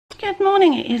Good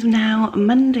morning, it is now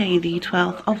Monday the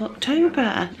 12th of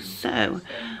October, so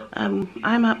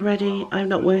I'm up ready. I'm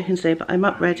not working today, but I'm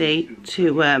up ready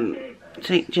to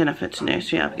take Jennifer to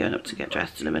nursery. I'm going up to get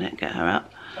dressed in a minute and get her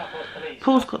up.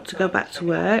 Paul's got to go back to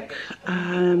work.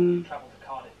 That's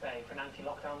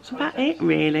about it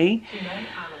really.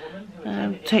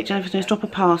 Take Jennifer to nursery, drop a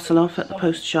parcel off at the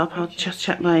post shop. I'll just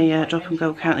check my drop and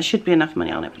go count. There should be enough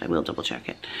money on it, but I will double check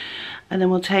it. And then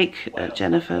we'll take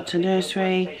Jennifer to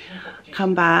nursery,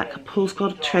 come back. Paul's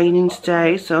got a training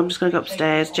today, so I'm just going to go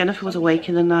upstairs. Jennifer was awake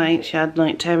in the night. She had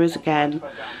night terrors again.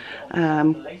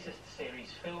 And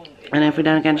every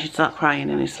now and again she'd start crying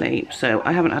in her sleep. So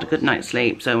I haven't had a good night's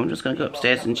sleep, so I'm just going to go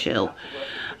upstairs and chill.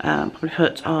 Probably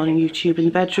put on YouTube in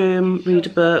the bedroom, read a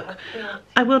book.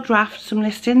 I will draft some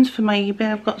listings for my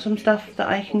eBay. I've got some stuff that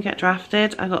I can get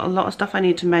drafted. I've got a lot of stuff I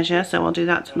need to measure, so I'll do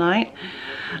that tonight.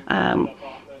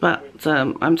 But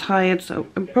I'm tired, so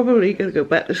I'm probably going to go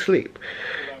back to sleep.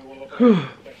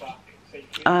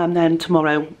 And then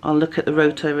tomorrow I'll look at the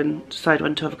rota and decide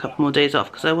when to have a couple more days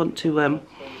off, because I want to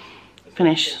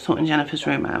finish sorting Jennifer's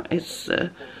room out. It's we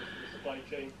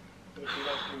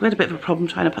had a bit of a problem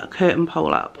trying to put a curtain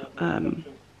pole up.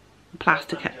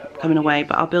 Plaster kept coming away,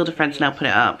 but our builder friends now put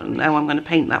it up, and now I'm going to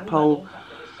paint that pole.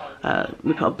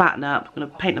 We put a batten up. I'm going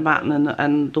to paint the batten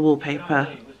and the wallpaper,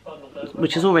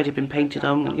 which has already been painted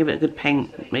on. I'm going to give it a good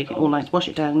paint, make it all nice, wash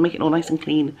it down, make it all nice and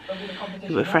clean.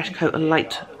 Give it a fresh coat of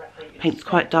light paint. It's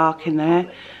quite dark in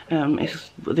there.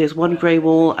 There's one grey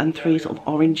wall and 3 sort of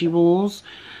orangey walls.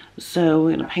 So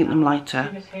we're going to paint them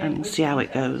lighter and see how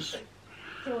it goes.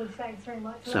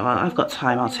 So I've got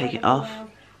time, I'll take it off.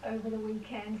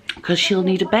 Because she'll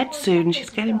need a bed soon,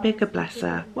 she's getting bigger, bless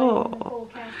her. Oh.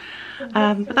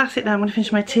 But that's it now, I'm going to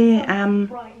finish my tea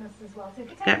and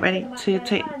get ready to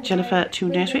take Jennifer to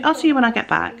nursery. I'll see you when I get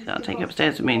back. I'll take you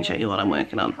upstairs with me and show you what I'm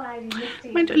working on.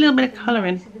 I might do a little bit of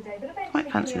colouring.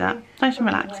 Quite fancy that. Nice and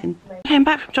relaxing. Okay, I'm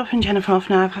back from dropping Jennifer off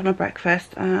now. I've had my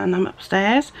breakfast and I'm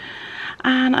upstairs.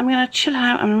 And I'm going to chill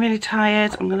out. I'm really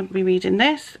tired. I'm going to be reading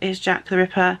this. Is Jack the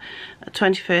Ripper, a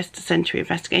 21st Century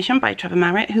Investigation by Trevor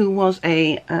Merritt, who was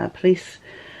a police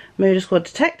murder squad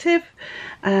detective.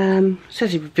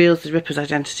 Says he reveals the Ripper's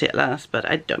identity at last, but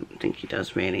I don't think he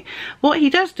does really. What he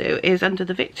does do is, under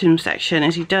the victim section,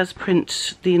 is he does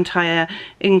print the entire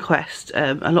inquest,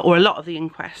 or a lot of the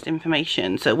inquest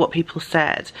information, so what people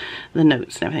said, the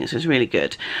notes and everything, so it's really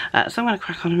good. So I'm going to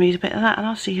crack on and read a bit of that, and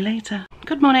I'll see you later.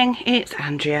 Good morning, it's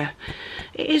Andrea.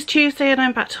 It is Tuesday and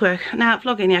I'm back to work. Now,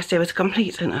 vlogging yesterday was a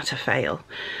complete and utter fail.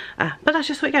 But that's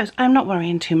just what it goes. I'm not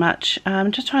worrying too much.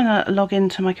 I'm just trying to log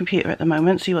into my computer at the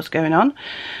moment, see what's going on.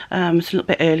 It's a little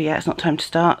bit early yet, it's not time to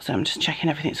start, so I'm just checking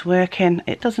everything's working.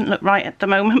 It doesn't look right at the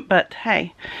moment, but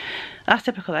hey, that's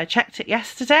typical. I checked it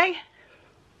yesterday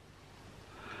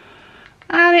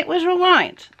and it was all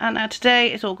right. And now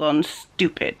today it's all gone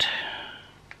stupid.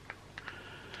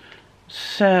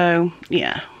 So,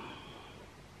 yeah.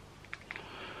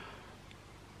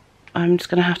 I'm just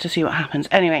going to have to see what happens.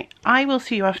 Anyway, I will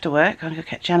see you after work. I'm going to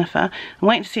get Jennifer. I'm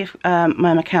waiting to see if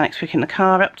my mechanic's picking the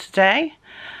car up today.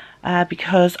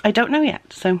 Because I don't know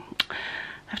yet. So,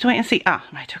 I have to wait and see. Ah,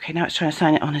 right, okay, now it's trying to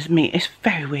sign it on as me. It's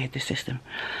very weird, this system.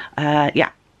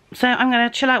 Yeah. So, I'm going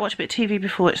to chill out, watch a bit of TV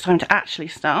before it's time to actually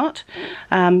start.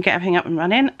 Get everything up and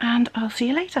running. And I'll see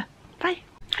you later. Bye.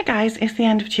 Hi guys, it's the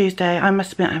end of Tuesday. I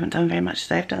must admit I haven't done very much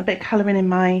today. I've done a bit of colouring in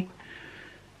my...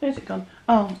 Where's it gone?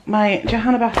 Oh, my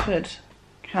Johanna Bafford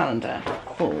calendar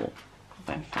for... If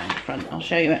I can find the front, I'll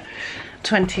show you it.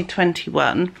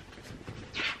 2021.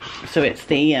 So it's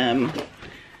the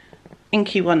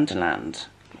Inky Wonderland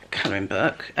colouring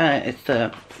book. It's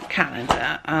the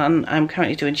calendar, and I'm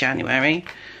currently doing January.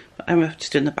 But I'm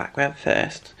just doing the background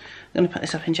first. I'm going to put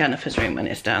this up in Jennifer's room when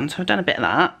it's done. So I've done a bit of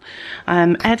that.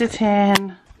 I'm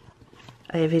editing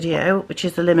a video, which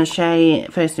is the Limouche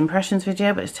first impressions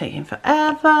video, but it's taking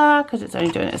forever because it's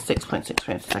only doing it at 6.6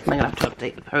 frames a second. I'm going to have to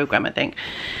update the program, I think.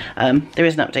 There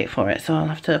is an update for it, so I'll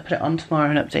have to put it on tomorrow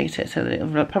and update it so that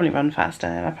it'll probably run faster.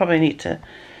 And I probably need to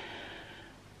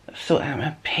sort out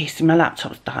my PC. My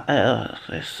laptop's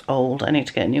it's old. I need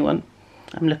to get a new one.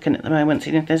 I'm looking at the moment,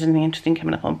 seeing if there's anything interesting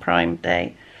coming up on Prime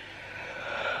Day.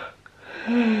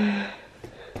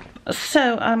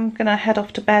 So I'm going to head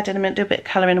off to bed in a minute, do a bit of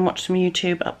colouring and watch some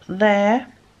YouTube up there.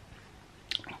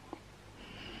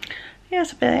 Yeah,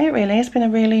 that's a bit it really. It's been a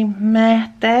really meh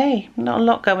day. Not a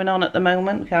lot going on at the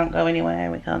moment. We can't go anywhere.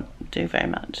 We can't do very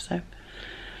much. So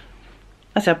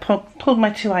as I pulled my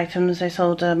 2 items. I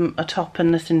sold a top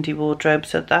and the Cindy wardrobe,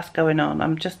 so that's going on.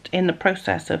 I'm just in the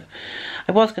process of...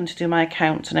 I was going to do my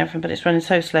accounts and everything, but it's running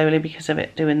so slowly because of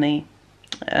it doing the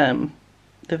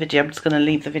video. I'm just going to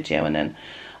leave the video and then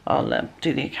I'll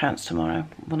do the accounts tomorrow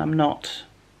when I'm not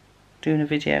doing a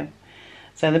video.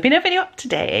 So there'll be no video up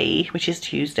today, which is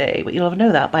Tuesday, but you'll have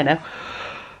know that by now.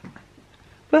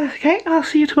 But okay, I'll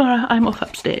see you tomorrow. I'm off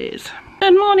upstairs.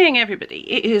 Good morning, everybody.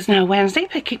 It is now Wednesday,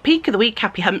 peak of the week,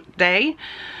 happy hump day.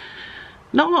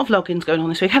 Not a lot of vlogging's going on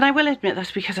this week, and I will admit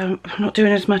that's because I'm not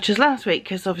doing as much as last week,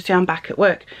 because obviously I'm back at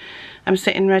work. I'm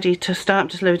sitting ready to start. I'm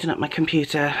just loading up my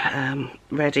computer,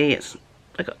 ready.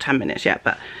 I've got 10 minutes yet,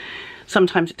 but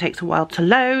sometimes it takes a while to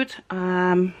load.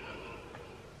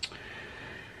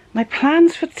 My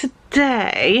plans for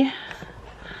today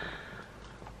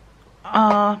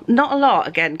are not a lot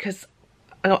again, because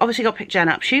I obviously got to pick Jen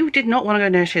up. She did not want to go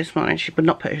nursery this morning. She would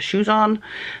not put her shoes on,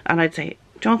 and I'd say,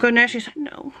 do you want to go nursery? She said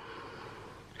no.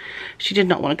 She did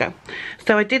not want to go.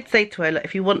 So I did say to her, look,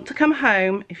 if you want to come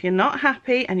home, if you're not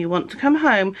happy and you want to come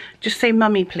home, just say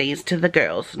mummy please to the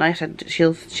girls. And I said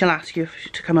she'll ask you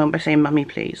to come home by saying mummy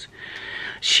please.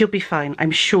 She'll be fine.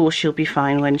 I'm sure she'll be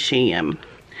fine when she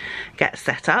gets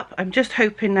set up. I'm just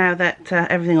hoping now that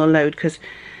everything will load, because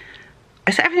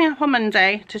I set everything up on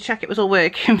Monday to check it was all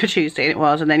working for Tuesday, and it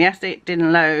was, and then yesterday it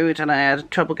didn't load and I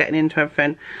had trouble getting into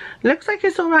everything. Looks like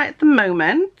it's alright at the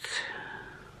moment.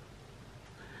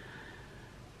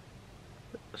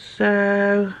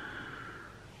 So,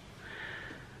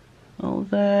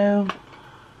 although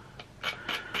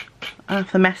I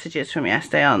have the messages from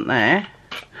yesterday, aren't there?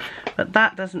 But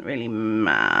that doesn't really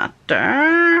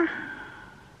matter.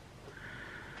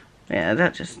 Yeah,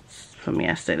 that just from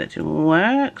yesterday that didn't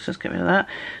work, so let's get rid of that.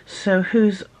 So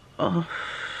who's off?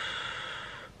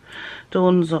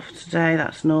 Dawn's off today,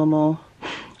 that's normal.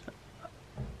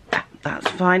 That's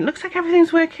fine. Looks like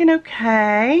everything's working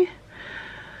okay.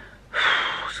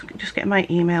 Just getting my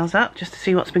emails up just to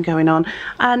see what's been going on.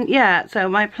 And yeah, so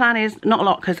my plan is not a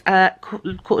lot, because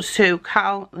 1:45,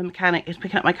 Carl the mechanic is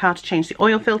picking up my car to change the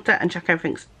oil filter and check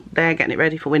everything's there, getting it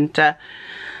ready for winter,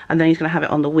 and then he's going to have it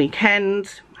on the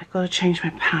weekend. I've got to change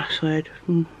my password.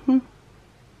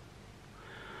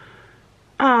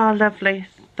 Ah, lovely,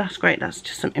 that's great. That's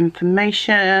just some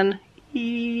information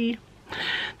that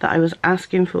I was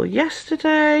asking for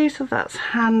yesterday, so that's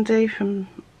handy from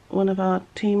one of our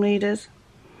team leaders.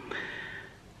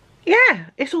 Yeah,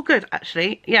 it's all good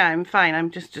actually. Yeah, I'm fine. I'm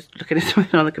just looking at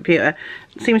something on the computer.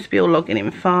 It seems to be all logging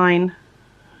in fine.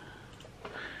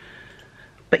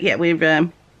 But yeah, we've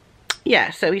yeah,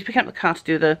 so he's picking up the car to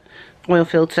do the oil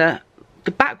filter.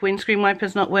 The back windscreen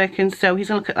wiper's not working, so he's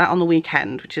gonna look at that on the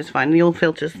weekend, which is fine. The oil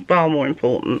filter's far more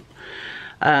important.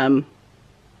 I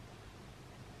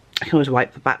can always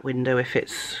wipe the back window if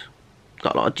it's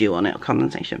got a lot of dew on it or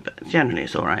condensation, but generally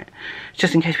it's alright.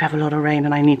 Just in case we have a lot of rain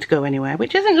and I need to go anywhere,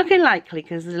 which isn't looking likely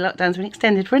because the lockdown's been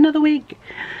extended for another week.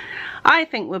 I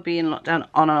think we'll be in lockdown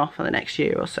on and off for the next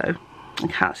year or so. I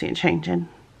can't see it changing.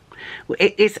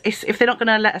 It's if they're not going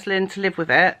to let us learn to live with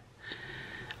it,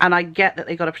 and I get that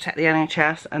they've got to protect the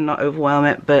NHS and not overwhelm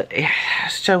it, but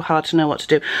it's so hard to know what to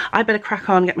do. I better crack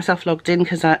on, get myself logged in,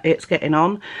 because it's getting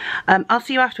on. I'll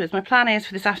see you afterwards. My plan is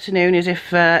for this afternoon is if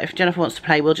Jennifer wants to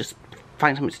play, we'll just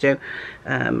find something to do.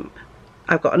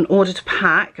 I've got an order to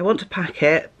pack. I want to pack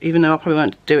it, even though I probably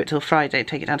won't do it till Friday,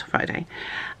 take it down till Friday.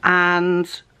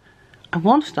 And I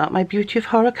want to start my Beauty of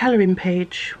Horror colouring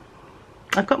page.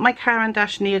 I've got my Caran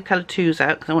d'Ache Neocolour 2s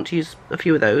out because I want to use a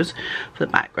few of those for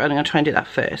the background. I'm going to try and do that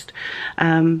first.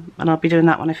 And I'll be doing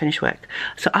that when I finish work.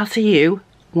 So I'll see you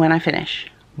when I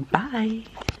finish. Bye.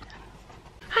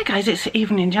 Hi guys, it's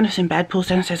evening. Jennifer's in bed. Paul's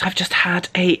downstairs. I've just had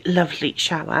a lovely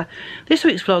shower. This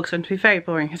week's vlog is going to be very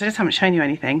boring because I just haven't shown you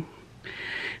anything.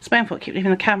 It's my own fault. I keep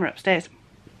leaving the camera upstairs.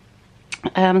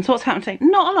 So what's happened today?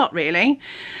 Not a lot really.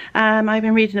 I've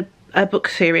been reading a book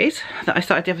series that I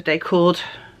started the other day called...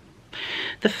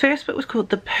 The first book was called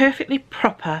The Perfectly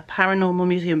Proper Paranormal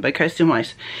Museum by Kirsten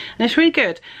Weiss, and it's really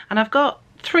good. And I've got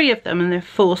 3 of them, and there are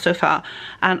 4 so far.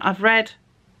 And I've read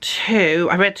 2.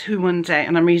 I read 2 one day,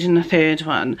 and I'm reading the 3rd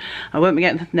one. I won't be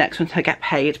getting the next one until I get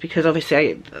paid, because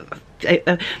obviously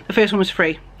the first one was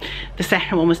free. The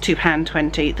second one was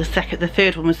 £2.20. The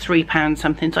third one was £3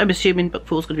 something. So I'm assuming Book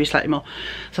 4 is going to be slightly more.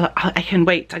 So I can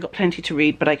wait. I got plenty to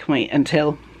read, but I can wait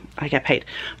until I get paid.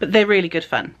 But they're really good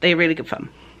fun. They're really good fun.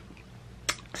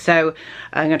 So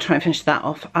I'm going to try and finish that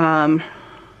off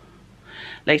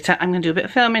later. I'm going to do a bit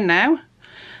of filming now.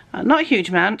 Not a huge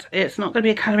amount. It's not going to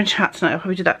be a colouring chat tonight. I'll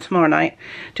probably do that tomorrow night.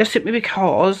 Just simply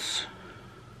because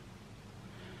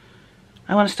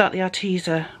I want to start the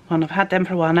Arteza one. I've had them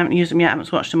for a while and I haven't used them yet. I haven't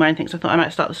swatched them or anything, so I thought I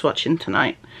might start the swatching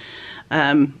tonight.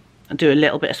 And do a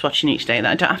little bit of swatching each day.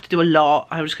 I don't have to do a lot.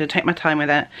 I'm just going to take my time with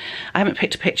it. I haven't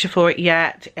picked a picture for it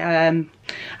yet. I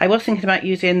was thinking about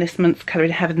using this month's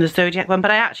Colouring Heaven, the Zodiac one,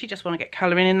 but I actually just want to get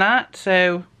colouring in that.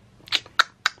 So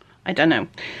I don't know.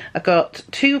 I've got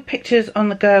 2 pictures on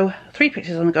the go, 3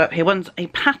 pictures on the go up here. One's a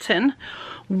pattern.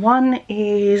 One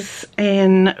is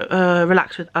in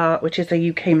Relax with Art, which is a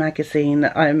UK magazine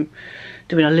that I'm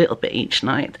doing a little bit each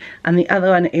night. And the other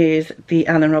one is the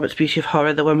Alan Roberts Beauty of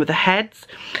Horror, the one with the heads.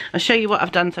 I'll show you what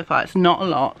I've done so far. It's not a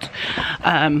lot.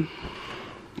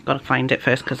 Got to find it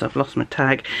first because I've lost my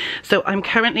tag. So I'm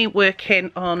currently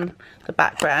working on the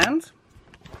background.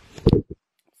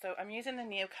 So I'm using the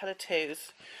Neocolor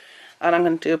 2s. And I'm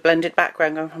going to do a blended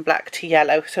background going from black to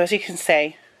yellow. So as you can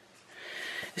see,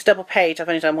 it's double page. I've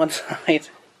only done one side.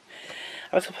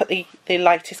 I was going to put the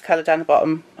lightest colour down the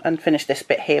bottom and finish this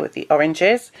bit here with the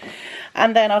oranges.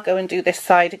 And then I'll go and do this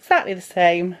side exactly the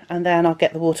same. And then I'll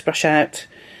get the water brush out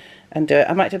and do it.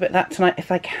 I might do a bit of that tonight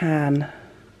if I can.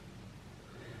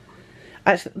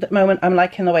 At the moment I'm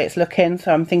liking the way it's looking,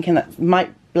 so I'm thinking that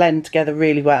might blend together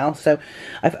really well. So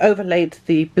I've overlaid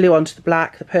the blue onto the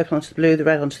black, the purple onto the blue, the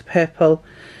red onto the purple.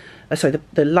 Sorry,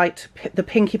 the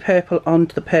pinky purple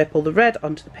onto the purple, the red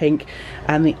onto the pink,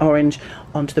 and the orange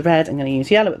onto the red. I'm going to use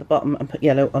yellow at the bottom and put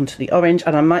yellow onto the orange,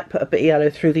 and I might put a bit of yellow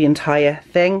through the entire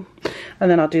thing.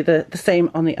 And then I'll do the same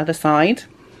on the other side.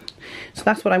 So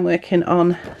that's what I'm working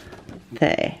on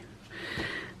there.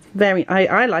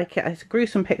 I like it. It's a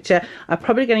gruesome picture. I'm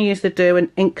probably going to use the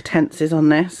Derwent Inktenses on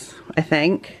this, I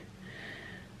think.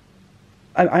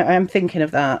 I am thinking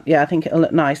of that. Yeah, I think it'll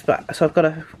look nice, but so I've got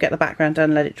to get the background done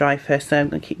and let it dry first, so I'm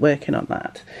going to keep working on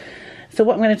that. So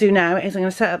what I'm going to do now is I'm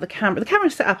going to set up the camera. The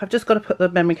camera's set up, I've just got to put the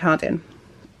memory card in.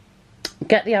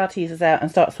 Get the Arteezers out and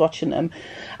start swatching them.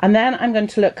 And then I'm going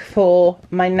to look for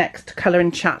my next Colour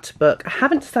and Chat book. I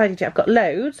haven't decided yet. I've got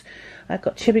loads. I've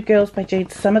got Chibi Girls by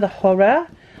Jade Summer, the horror.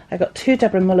 I've got 2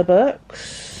 Deborah Muller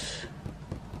books.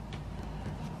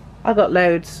 I've got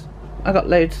loads. I've got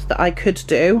loads that I could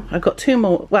do. I've got 2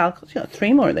 more. Well, I've got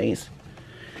 3 more of these.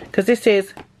 Because this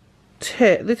is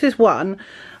 2. This is 1.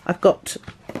 I've got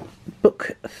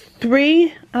book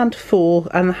 3 and 4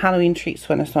 and the Halloween Treats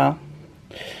one as well.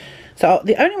 So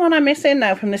the only one I'm missing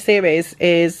now from the series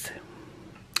is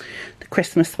the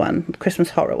Christmas one, the Christmas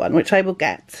horror one, which I will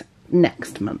get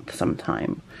next month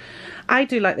sometime. I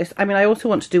do like this. I mean, I also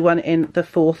want to do one in the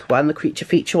 4th one, the creature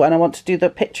feature one. I want to do the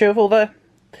picture of all the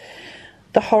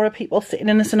horror people sitting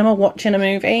in the cinema watching a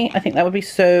movie. I think that would be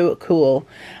so cool.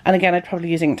 And again, I'd probably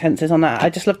use Inktenses on that. I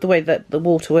just love the way that the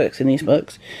water works in these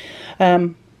books.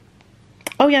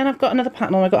 Oh yeah, and I've got another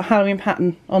pattern on. I've got a Halloween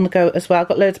pattern on the go as well. I've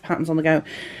got loads of patterns on the go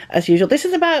as usual. This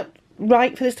is about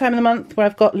right for this time of the month where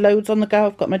I've got loads on the go.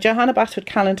 I've got my Johanna Batwood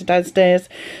calendar downstairs,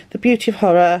 the Beauty of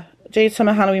Horror, Jade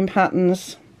Summer Halloween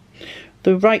patterns,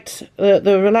 the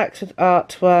Relax with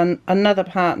Art one, another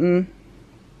pattern.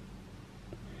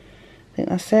 I think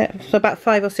that's it. So about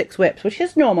 5 or 6 whips, which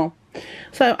is normal.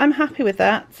 So I'm happy with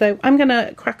that. So I'm going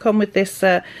to crack on with this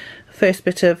first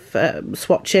bit of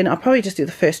swatching. I'll probably just do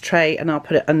the first tray and I'll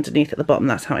put it underneath at the bottom.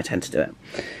 That's how I tend to do it.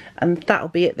 And that'll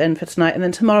be it then for tonight. And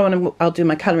then tomorrow I'll do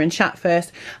my Colour and Chat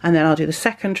first, and then I'll do the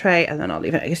second tray, and then I'll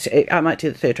leave it. I might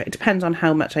do the third tray. It depends on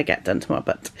how much I get done tomorrow.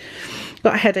 But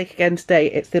got a headache again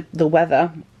today. It's the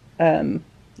weather.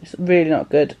 It's really not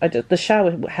good. The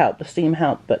shower helped, the steam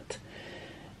helped, but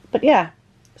yeah.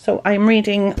 So I'm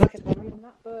reading. Like I said, I'm reading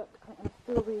that book. I'm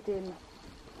still reading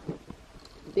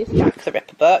this Jack the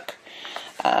Ripper book.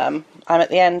 I'm at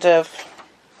the end of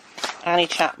Annie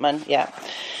Chapman. Yeah.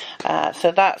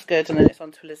 So that's good, and then it's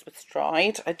on to Elizabeth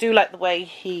Stride. I do like the way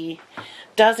he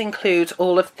does include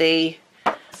all of the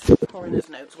coroner's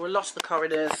notes, or a lot of the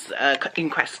coroner's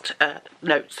inquest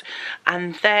notes.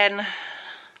 And then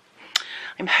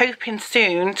I'm hoping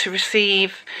soon to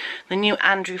receive the new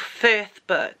Andrew Firth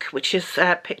book, which is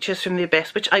Pictures from the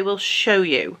Abyss, which I will show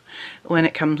you when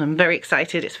it comes. I'm very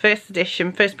excited. It's first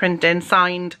edition, first printing,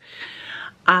 signed.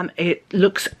 It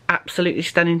looks absolutely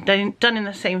stunning, done in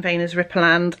the same vein as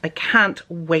Ripperland. I can't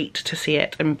wait to see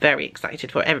it. I'm very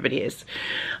excited for it. Everybody is.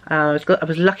 I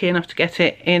was lucky enough to get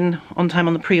it in on time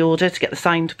on the pre-order to get the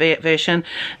signed version.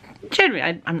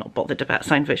 Generally, I'm not bothered about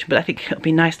signed version, but I think it would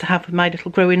be nice to have with my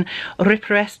little growing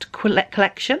Ripperest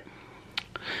collection.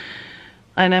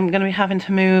 And I'm going to be having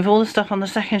to move all the stuff on the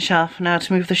second shelf now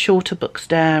to move the shorter books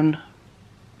down,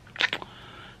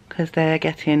 because they're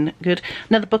getting good.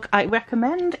 Another book I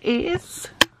recommend is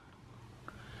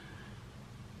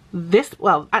this,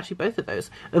 well, actually both of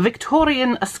those.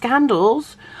 Victorian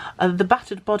Scandals, The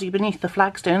Battered Body Beneath the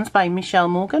Flagstones by Michelle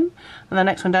Morgan. And the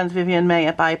next one down is Vivian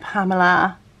Mayer by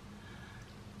Pamela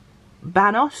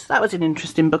Banos. That was an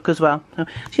interesting book as well. So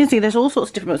you can see there's all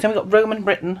sorts of different books. Then we've got Roman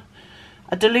Britain,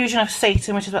 A Delusion of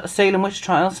Satan, which is about the Salem witch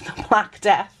trials, The Black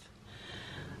Death,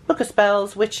 Book of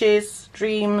Spells, Witches,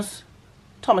 Dreams,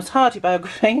 Thomas Hardy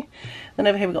biography. Then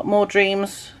over here we've got more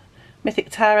dreams, mythic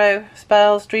tarot,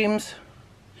 spells, dreams,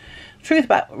 truth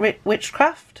about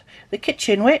witchcraft, the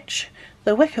kitchen witch,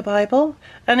 the Wicca Bible,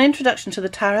 an introduction to the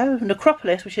tarot,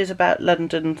 Necropolis, which is about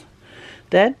London's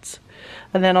deads.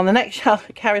 And then on the next shelf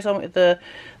it carries on with the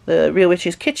Real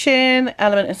Witch's Kitchen,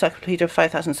 Element Encyclopedia of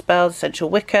 5,000 Spells, Essential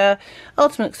Wicca,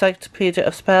 Ultimate Encyclopedia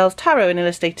of Spells, Tarot and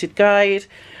Illustrated Guide,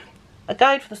 a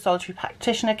guide for the solitary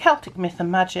practitioner, Celtic myth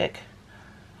and magic,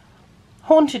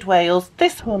 Haunted Wales,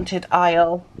 This Haunted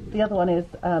Isle. The other one is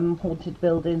Haunted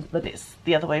Buildings, but it's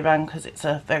the other way around because it's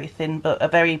a very thin book, a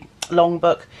very long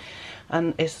book,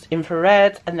 and it's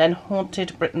infrared. And then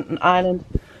Haunted Britain and Ireland.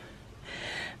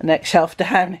 The next shelf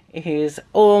down is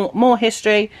all more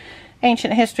history,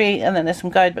 ancient history, and then there's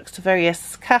some guidebooks to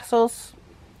various castles,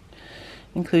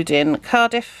 including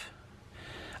Cardiff.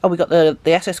 Oh, we got the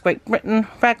SS Great Britain,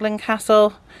 Raglan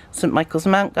Castle, St Michael's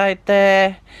Mount guide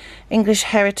there, English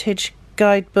Heritage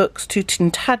guidebooks to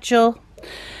Tintagel,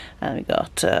 and we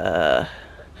got a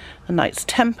Knights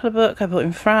Templar book I bought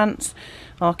in France,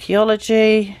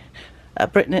 archaeology,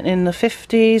 Britain in the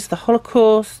 50s, the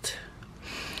Holocaust,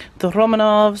 the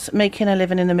Romanovs, Making a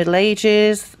Living in the Middle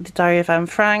Ages, the Diary of Anne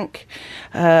Frank,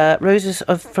 Roses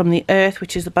from the Earth,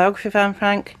 which is the biography of Anne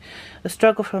Frank, The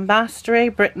Struggle for Mastery,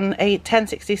 Britain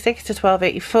 1066 to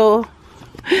 1284,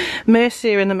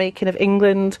 Mercia and the Making of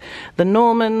England, The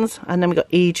Normans, and then we got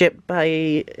Egypt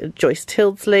by Joyce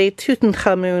Tildesley,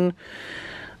 Tutankhamun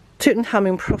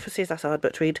Prophecies, that's a hard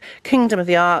book to read, Kingdom of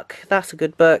the Ark, that's a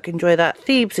good book, enjoy that,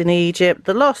 Thebes in Egypt,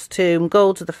 The Lost Tomb,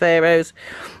 Gold to the Pharaohs,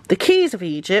 The Keys of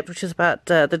Egypt, which is about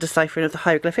the deciphering of the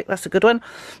hieroglyphic, that's a good one,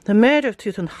 The Murder of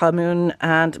Tutankhamun,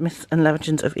 and Myths and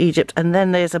Legends of Egypt. And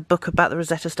then there's a book about the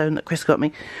Rosetta Stone that Chris got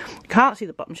me. You can't see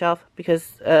the bottom shelf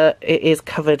because it is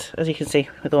covered, as you can see,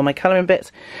 with all my colouring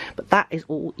bits, but that is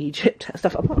all Egypt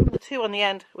stuff, apart from the two on the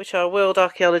end, which are World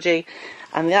Archaeology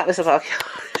and the Atlas of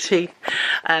Archaeology.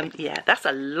 Yeah, that's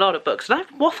a lot of books, and I've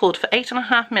waffled for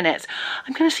 8.5 minutes.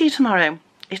 I'm going to see you tomorrow.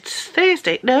 It's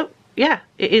Thursday. No, yeah,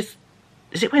 it is.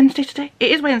 Is it Wednesday today?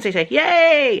 It is Wednesday today.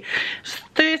 Yay! It's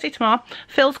Thursday tomorrow.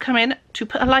 Phil's coming to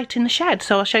put a light in the shed,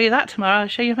 so I'll show you that tomorrow. I'll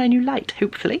show you my new light,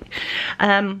 hopefully.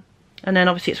 And then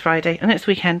obviously it's Friday, and it's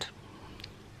weekend.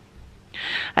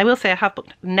 I will say I have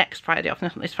booked next Friday off,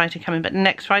 not this Friday coming, but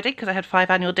next Friday, because I had 5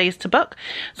 annual days to book.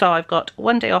 So I've got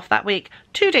 1 day off that week,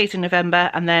 2 days in November,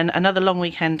 and then another long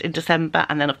weekend in December,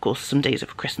 and then of course some days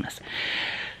of Christmas.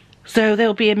 So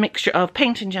there'll be a mixture of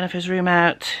painting Jennifer's room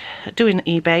out, doing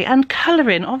eBay, and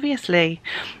colouring, obviously.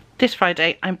 This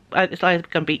Friday, it's either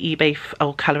going to be eBay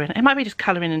or colouring. It might be just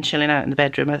colouring and chilling out in the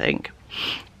bedroom, I think,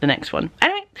 the next one.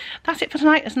 Anyway, that's it for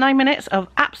tonight. It's 9 minutes of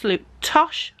absolute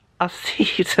tosh. I'll see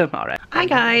you tomorrow. Hi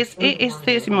guys, it is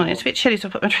Thursday morning. It's a bit chilly, so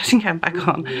I put my dressing gown back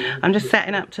on. I'm just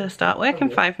setting up to start work in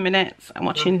 5 minutes. I'm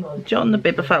watching John the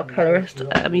Bibliophile Colorist.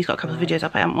 He's got a couple of videos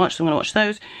up I haven't watched, so I'm going to watch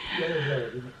those.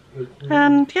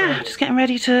 And yeah, just getting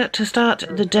ready to start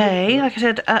the day. Like I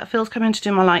said, Phil's coming to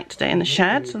do my light today in the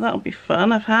shed, so that'll be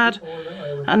fun. I've had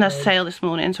a sale this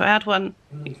morning, so I had one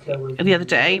the other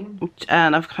day,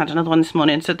 and I've had another one this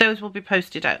morning, so those will be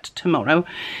posted out tomorrow,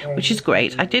 which is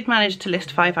great. I did manage to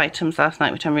list 5 items last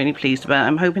night, which I'm really pleased about.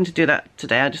 I'm hoping to do that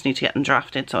today. I just need to get them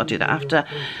drafted, so I'll do that after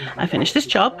I finish this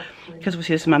job, because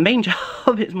obviously this is my main job.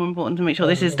 It's more important to make sure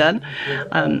this is done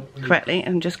correctly.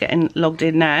 I'm just getting logged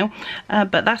in now,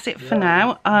 but that's it for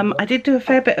now. I did do a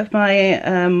fair bit of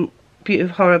my Beauty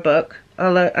of Horror book.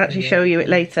 I'll actually show you it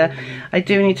later. I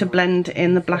do need to blend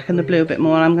in the black and the blue a bit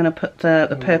more, and I'm going to put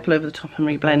the purple over the top and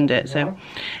reblend it. So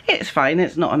it's fine.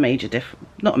 It's not a major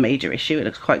issue. It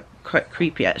looks quite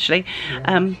creepy actually.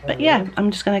 But yeah,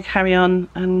 I'm just going to carry on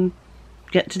and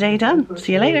get today done.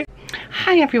 See you later.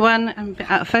 Hi everyone. I'm a bit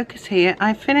out of focus here.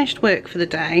 I finished work for the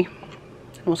day.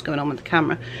 What's going on with the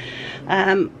camera?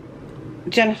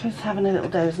 Jennifer's having a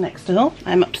little doze next door.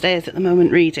 I'm upstairs at the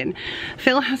moment reading.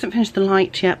 Phil hasn't finished the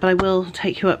light yet, but I will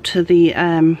take you up to the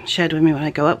shed with me when I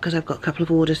go up, because I've got a couple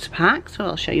of orders to pack, so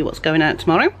I'll show you what's going out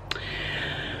tomorrow.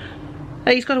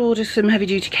 He's got to order some heavy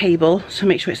duty cable, so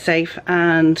make sure it's safe,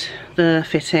 and the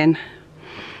fitting,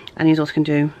 and he's also going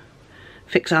to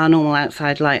fix our normal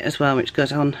outside light as well, which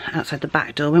goes on outside the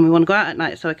back door when we want to go out at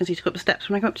night, so I can see to go up the steps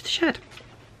when I go up to the shed.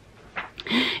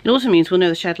 It also means we'll know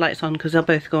the shed light's on, because they'll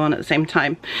both go on at the same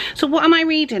time. So what am I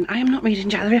reading? I am not reading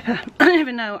Jack the Ripper. I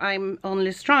even know I'm on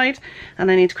Liz Stride and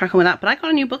I need to crack on with that, but I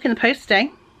got a new book in the post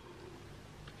today.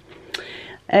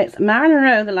 It's Marilyn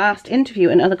Monroe, The Last Interview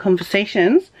and Other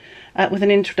Conversations, with an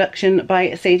introduction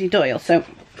by Sadie Doyle. So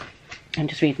I'm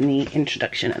just reading the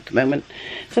introduction at the moment.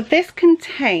 So this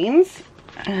contains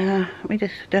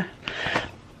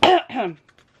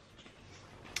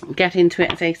get into it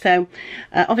and say, so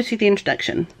obviously the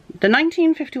introduction. The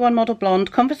 1951 model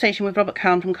blonde, conversation with Robert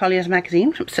Kahn from Collier's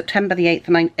magazine from September the 8th,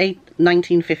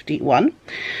 1951.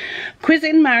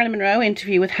 Quizzing Marilyn Monroe,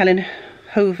 interview with Helen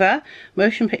Hoover,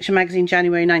 Motion Picture Magazine,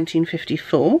 January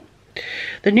 1954.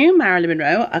 The new Marilyn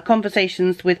Monroe,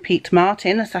 Conversations with Pete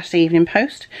Martin, the Saturday Evening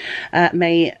Post,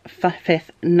 May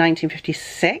 5th,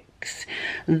 1956.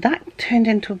 That turned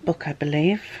into a book, I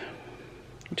believe,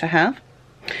 which I have.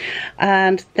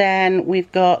 And then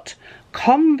we've got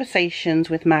Conversations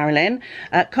with Marilyn,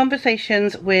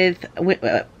 Conversations with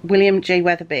William J.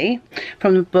 Weatherby,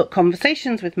 from the book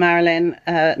Conversations with Marilyn,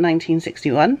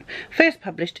 1961, first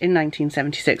published in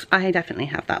 1976. I definitely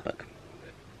have that book.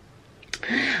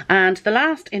 And the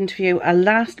last interview, a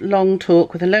last long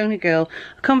talk with a lonely girl,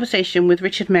 a conversation with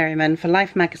Richard Merriman for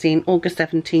Life magazine, August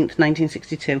 17th,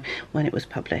 1962, when it was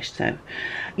published. So,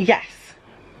 yes.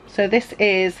 So this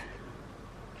is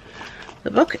the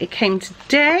book. It came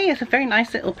today. It's a very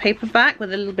nice little paperback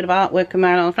with a little bit of artwork of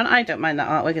Marilyn on the front. I don't mind that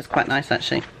artwork. It's quite nice,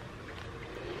 actually.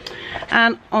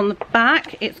 And on the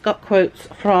back, it's got quotes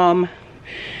from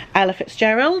Ella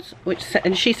Fitzgerald,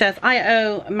 and she says, I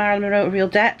owe Marilyn Monroe a real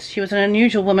debt. She was an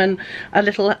unusual woman, a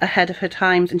little ahead of her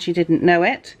times, and she didn't know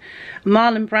it.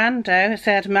 Marlon Brando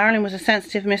said Marilyn was a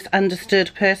sensitive,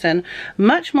 misunderstood person,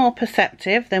 much more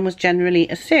perceptive than was generally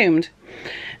assumed.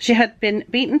 She had been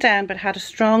beaten down but had a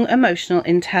strong emotional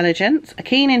intelligence, a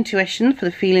keen intuition for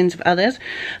the feelings of others,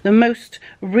 the most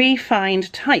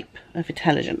refined type of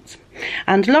intelligence.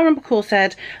 And Lauren Bacall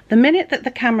said, the minute that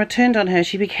the camera turned on her,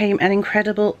 she became an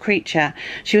incredible creature.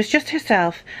 She was just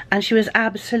herself, and she was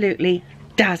absolutely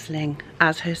dazzling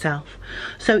as herself.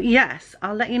 So yes,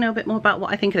 I'll let you know a bit more about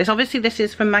what I think of this. Obviously this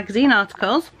is from magazine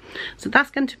articles, so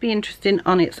that's going to be interesting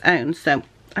on its own. So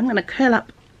I'm going to curl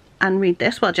up and read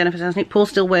this while Jennifer says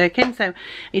Paul's still working, so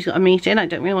he's got a meeting. I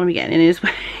don't really want to be getting in his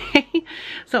way.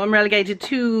 So I'm relegated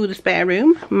to the spare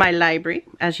room, my library,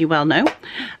 as you well know,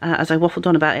 as I waffled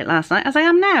on about it last night, as I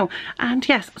am now. And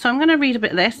yes, so I'm going to read a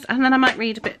bit of this, and then I might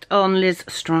read a bit on Liz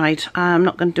Stride. I'm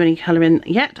not going to do any colouring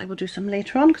yet. I will do some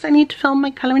later on because I need to film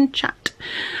my colouring chat.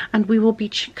 And we will be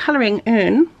colouring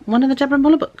in one of the Deborah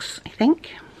Muller books, I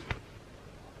think.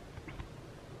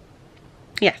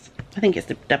 Yes, I think it's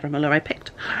the Deborah Muller I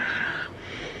picked.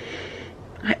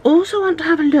 I also want to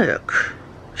have a look,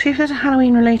 see if there's a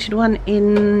Halloween related one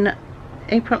in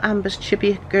April Amber's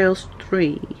Chibi Girls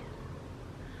 3.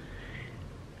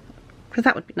 Because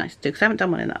that would be nice to do, because I haven't done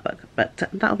one in that book, but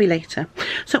that'll be later.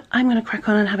 So I'm going to crack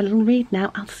on and have a little read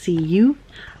now. I'll see you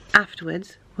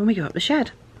afterwards when we go up the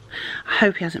shed. I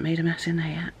hope he hasn't made a mess in there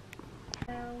yet.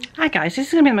 Hi guys, this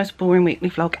is going to be the most boring weekly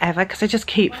vlog ever because I just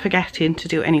keep forgetting to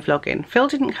do any vlogging. Phil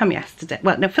didn't come yesterday.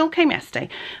 Well, no, Phil came yesterday.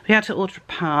 We had to order a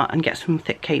part and get some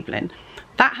thick cabling.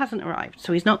 That hasn't arrived,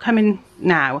 so he's not coming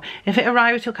now. If it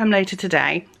arrives, he'll come later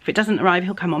today. If it doesn't arrive,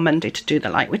 he'll come on Monday to do the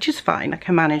light, which is fine. I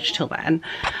can manage till then.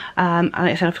 And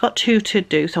like I said, I've got 2 to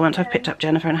do, so once I've picked up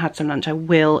Jennifer and had some lunch, I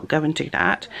will go and do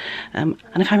that. And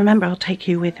if I remember, I'll take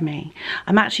you with me.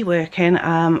 I'm actually working.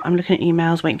 I'm looking at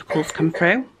emails, waiting for calls to come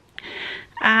through.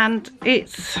 And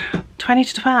it's 20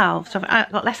 to 12, so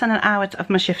I've got less than an hour of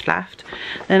my shift left.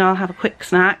 Then I'll have a quick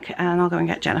snack and I'll go and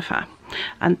get Jennifer.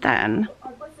 And then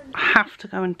I have to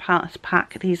go and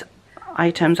pack these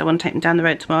items. I want to take them down the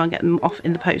road tomorrow and get them off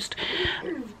in the post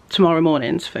tomorrow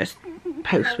morning's first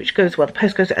post, which goes, well, the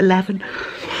post goes at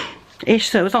 11-ish,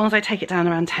 so as long as I take it down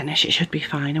around 10-ish, it should be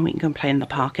fine, and we can go and play in the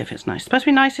park if it's nice. It's supposed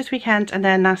to be nice this weekend, and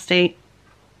then nasty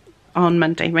on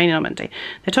Monday, raining on Monday.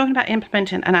 They're talking about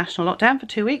implementing a national lockdown for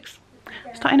 2 weeks,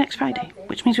 starting next Friday,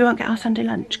 which means we won't get our Sunday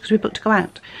lunch because we're booked to go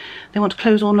out. They want to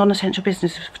close all non-essential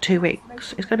businesses for 2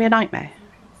 weeks. It's going to be a nightmare.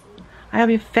 I'll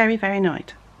be very, very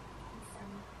annoyed.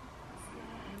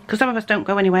 Because some of us don't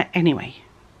go anywhere anyway.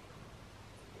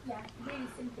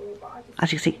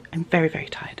 As you see, I'm very, very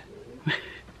tired.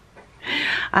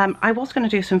 I was going to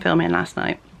do some filming last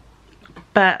night,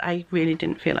 but I really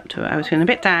didn't feel up to it. I was feeling a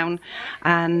bit down,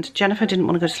 and Jennifer didn't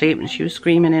want to go to sleep, and she was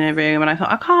screaming in her room, and I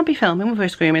thought, I can't be filming with her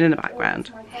screaming in the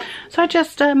background. So I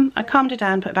just, I calmed her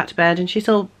down, put her back to bed, and she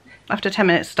still, after 10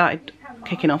 minutes, started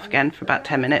kicking off again for about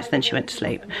 10 minutes, then she went to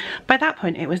sleep. By that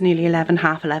point, it was nearly 11,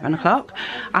 half 11 o'clock,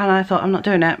 and I thought, I'm not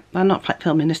doing it. I'm not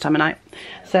filming this time of night.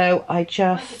 So I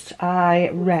finished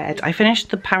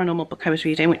the paranormal book I was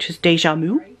reading, which was Deja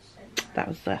Vu. That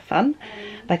was fun,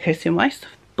 by Kirsten Weiss,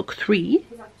 book 3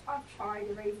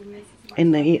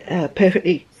 in the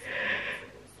perfectly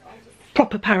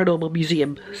proper paranormal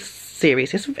museum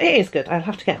series. It is good. I'll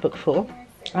have to get book 4.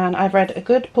 And I've read a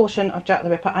good portion of Jack the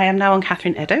Ripper. I am now on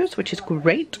Catherine Eddowes, which is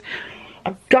great.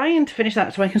 I'm dying to finish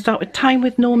that so I can start with Time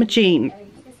with Norma Jean.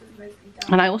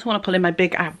 And I also want to pull in my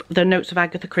big, the Notes of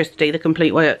Agatha Christie, the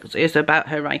complete works, is about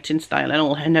her writing style and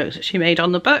all her notes that she made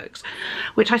on the books,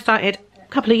 which I started a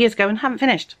couple of years ago and haven't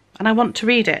finished. And I want to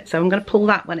read it, so I'm going to pull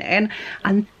that one in.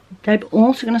 And I'm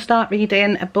also going to start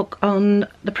reading a book on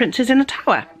the Princes in the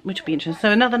Tower, which will be interesting.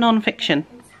 So another non-fiction.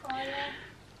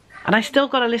 And I still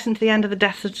got to listen to the end of The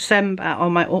Deaths of December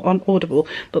on Audible,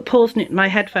 but Paul's nicked my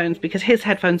headphones because his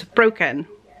headphones are broken.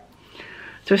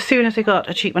 So as soon as I got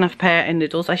a cheap enough pair in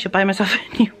Lidl's, I should buy myself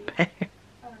a new pair.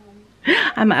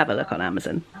 I might have a look on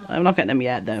Amazon. I'm not getting them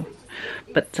yet though.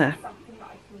 But I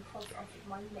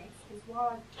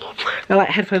like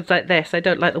headphones like this. I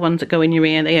don't like the ones that go in your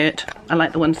ear, they hurt. I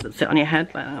like the ones that sit on your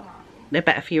head like that. They're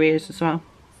better for your ears as well.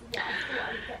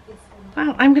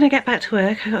 Well, I'm going to get back to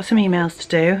work. I've got some emails to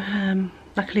do.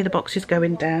 Luckily the box is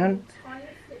going down.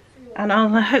 And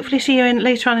I'll hopefully see you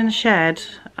later on in the shed.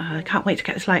 I can't wait to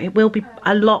get this light. It will be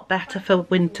a lot better for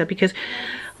winter because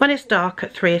when it's dark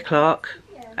at 3 o'clock,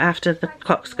 after the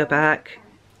clocks go back,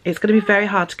 it's going to be very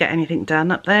hard to get anything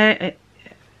done up there.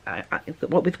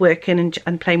 What with working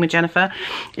and playing with Jennifer,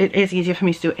 it is easier for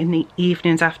me to do it in the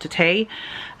evenings after tea.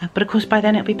 But of course by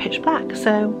then it'll be pitch black,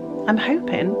 so I'm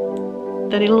hoping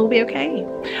that it'll all be okay.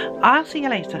 I'll see you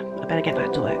later. I better get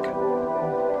back to work.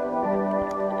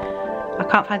 I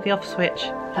can't find the off switch.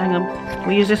 Hang on.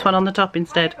 We'll use this one on the top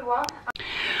instead.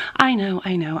 I know.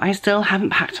 I still haven't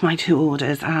packed my 2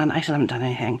 orders and I still haven't done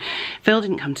anything. Phil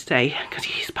didn't come today because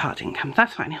his part didn't come.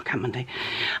 That's fine, he'll come Monday.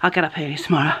 I'll get up early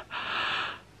tomorrow.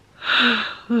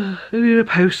 The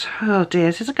post. Oh dear,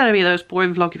 this is going to be the most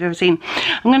boring vlog you've ever seen.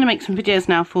 I'm going to make some videos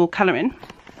now for colouring.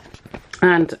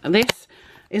 And this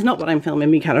is not what I'm filming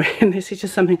me colouring. This is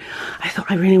just something I thought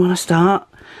I really want to start.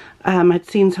 I'd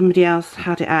seen somebody else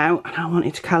had it out and I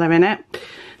wanted to colour in it,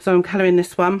 so I'm colouring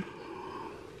this one.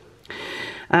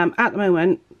 At the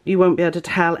moment you won't be able to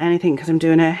tell anything because I'm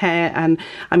doing her hair and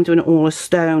I'm doing it all as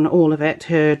stone, all of it,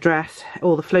 her dress,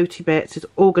 all the floaty bits, it's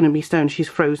all going to be stone. She's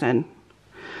frozen.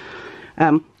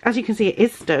 As you can see it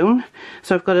is stone,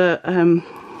 so I've got a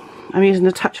I'm using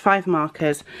the Touch 5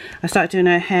 markers. I started doing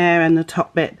her hair and the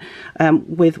top bit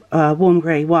with Warm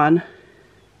Grey 1.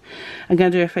 I'm going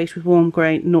to do her face with Warm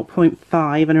Grey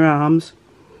 0.5 and her arms,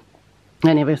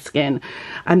 any of her skin,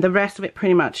 and the rest of it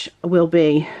pretty much will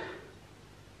be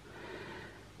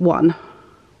 1,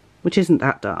 which isn't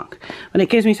that dark, and it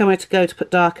gives me somewhere to go to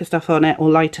put darker stuff on it or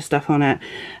lighter stuff on it.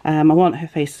 I want her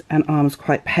face and arms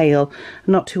quite pale.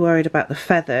 I'm not too worried about the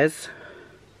feathers,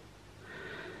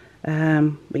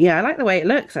 but yeah, I like the way it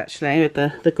looks actually with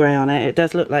the grey on it. It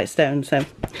does look like stone, so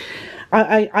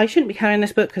I shouldn't be carrying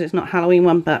this book because it's not a Halloween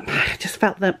one, but I just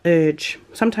felt the urge.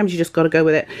 Sometimes you just got to go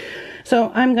with it.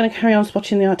 So I'm going to carry on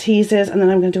swatching the Arteezas and then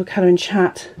I'm going to do a colouring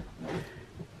chat.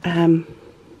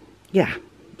 Yeah,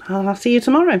 I'll see you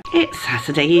tomorrow. It's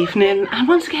Saturday evening and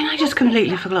once again I just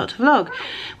completely forgot to vlog.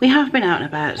 We have been out and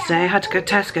about today. I had to go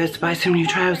to Tesco's to buy some new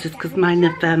trousers because mine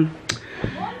have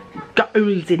got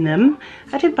holes in them.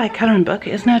 I did buy a colouring book.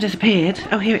 It has now disappeared.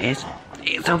 Oh, here it is.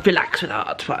 It's a Relax with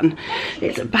Art one.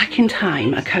 It's Back in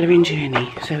Time, a colouring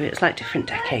journey. So it's like different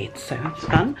decades, so that's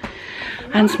fun.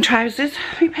 And some trousers,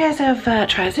 3 pairs of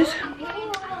trousers,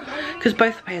 because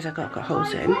both the pairs I've got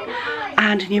holes in.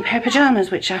 And a new pair of pyjamas,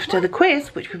 which after the quiz,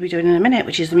 which we'll be doing in a minute,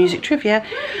 which is the music trivia,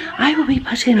 I will be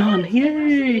putting on.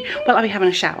 Yay! Well, I'll be having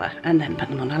a shower and then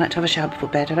putting them on. I like to have a shower before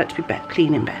bed. I like to be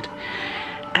clean in bed.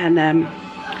 And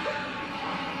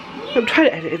I'm trying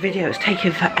to edit a video, it's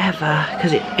taking forever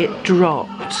because it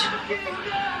dropped.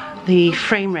 The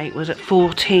frame rate was at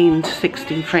 14 to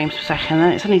 16 frames per second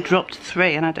and it's only dropped to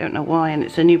 3 and I don't know why, and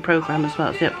it's a new program as well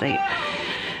as the update.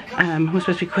 We're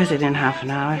supposed to be quizzing in half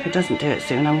an hour. If it doesn't do it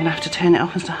soon I'm going to have to turn it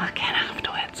off and start again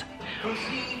afterwards.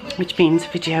 Which means the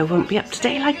video won't be up to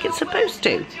date like it's supposed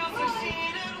to.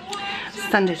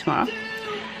 Sunday tomorrow.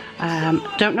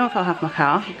 Don't know if I'll have my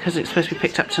car because it's supposed to be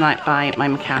picked up tonight by my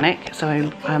mechanic,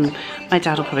 so my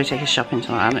dad will probably take us shopping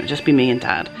tomorrow and it'll just be me and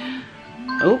Dad.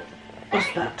 Oh, what's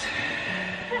that?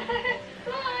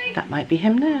 That might be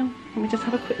him now. Let me just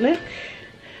have a quick look.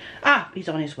 Ah, he's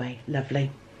on his way. Lovely.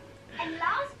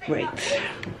 Great.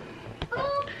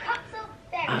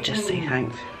 I'll just say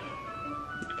thanks.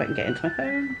 If I can get into my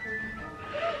phone.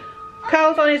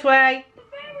 Carl's on his way.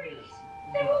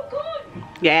 They're all gone.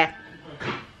 Yeah.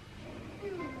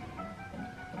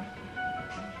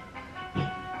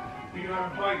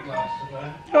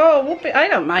 Oh, whoopee. I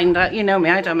don't mind that. You know me,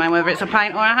 I don't mind whether it's a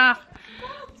pint or a half.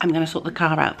 I'm going to sort the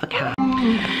car out for Cal.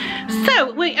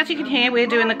 So, as you can hear, we're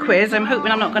doing the quiz. I'm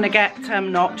hoping I'm not going to get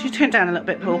knocked. You turn down a little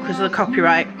bit, Paul, because of the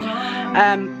copyright.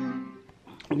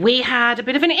 we had a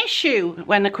bit of an issue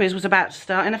when the quiz was about to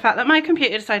start, in the fact that my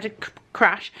computer decided to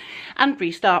crash and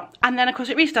restart, and then of course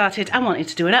it restarted and wanted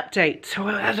to do an update. So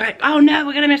I was like, oh no,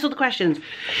 we're going to miss all the questions.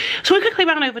 So we quickly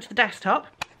ran over to the desktop.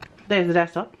 There's the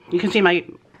desktop. You can see my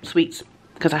sweets,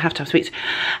 because I have to have sweets.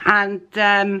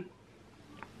 And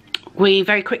we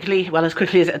very quickly, well, as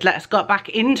quickly as it had let us, got back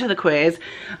into the quiz,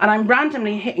 and I'm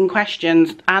randomly hitting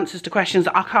questions, answers to questions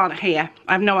that I can't hear.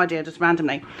 I have no idea, just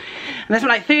randomly. And there's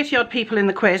like 30 odd people in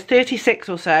the quiz, 36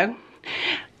 or so,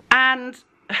 and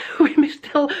we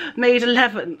still made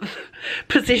 11th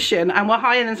position, and we're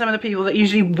higher than some of the people that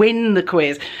usually win the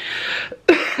quiz.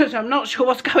 So I'm not sure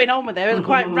what's going on with it. It was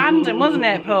quite random, wasn't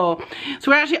it, Paul?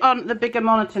 So we're actually on the bigger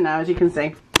monitor now, as you can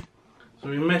see. So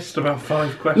we missed about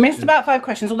 5 questions. Missed about 5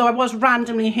 questions, although I was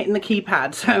randomly hitting the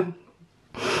keypad, so...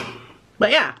 But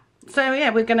yeah. So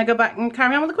yeah, we're going to go back and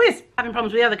carry on with the quiz. Having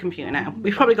problems with the other computer now.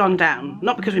 We've probably gone down.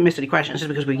 Not because we missed any questions, just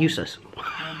because we're useless.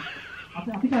 I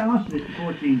think I asked you this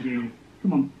before, Jean.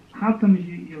 Come on, how come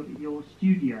your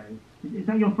studio... Is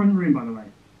that your front room, by the way?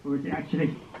 Or is it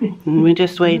actually... We're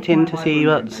just waiting to see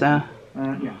what's... yeah,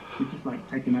 we're just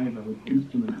like taking over with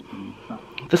instruments and stuff.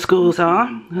 The schools are.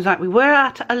 It was like we were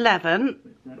at 11.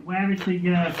 Where is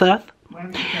the...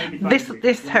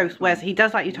 This host, Wes, he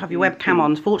does like you to have your webcam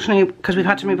on. Fortunately, because we've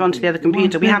had to move on to the other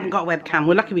computer, we haven't got a webcam.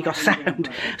 We're lucky we got sound.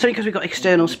 It's only because we've got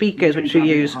external speakers, which we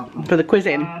use for the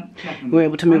quizzing. We're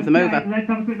able to move them over. Let's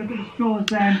have a quick look at the scores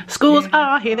then. Scores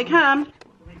are, here they come.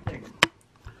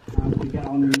 As we get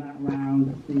on in that round,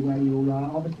 let's see where you all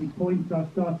are. Obviously, points are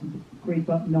starting to creep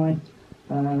up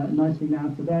nicely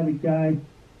now. So there we go.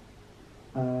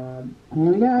 Here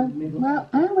we go. Well,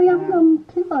 we haven't gone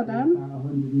too far down.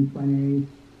 120.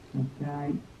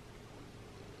 Okay.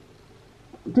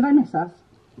 Did I miss us?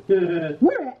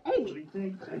 We're at 8.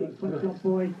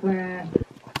 Boys, Claire.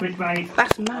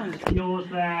 That's mad. Yours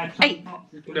there. 8.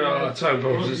 No, Tongue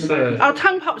Pops is there. Oh,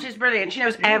 Tongue Pops is brilliant. She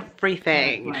knows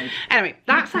everything. Anyway,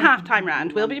 that's the half-time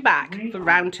round. We'll be back for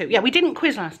round 2. Yeah, we didn't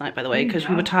quiz last night, by the way, because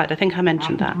we were tired. I think I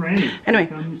mentioned that. Anyway,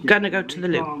 gonna go to the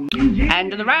loo.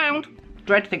 End of the round.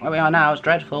 Dread to think where we are now. It's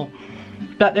dreadful.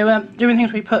 But they were doing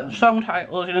things where we put song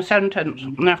titles in a sentence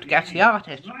and have to guess the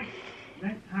artist.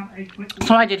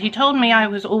 So I did. He told me I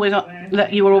was always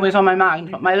that you were always on my mind,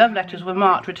 but my love letters were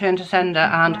marked return to sender,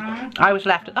 and I was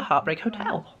left at the Heartbreak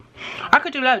Hotel. I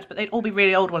could do loads, but they'd all be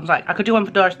really old ones. Like I could do one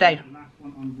for Doris Day,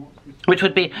 which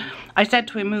would be, I said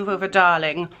to him, "Move over,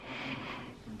 darling,"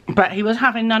 but he was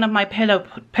having none of my pillow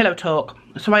talk,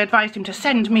 so I advised him to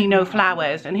send me no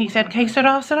flowers, and he said, "Que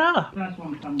sera, sera."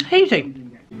 Easy.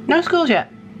 No schools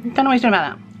yet. Don't know what he's doing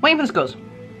about that. Waiting for the schools.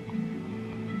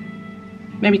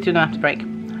 Maybe 2 after break.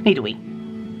 Need a wee.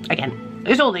 Again.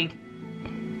 It's all the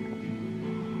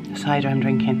cider I'm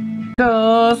drinking.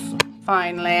 Schools.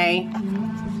 Finally.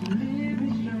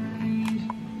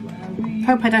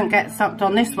 Hope I don't get sucked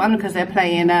on this one because they're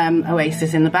playing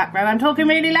Oasis in the background. I'm talking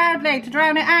really loudly to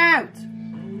drown it out.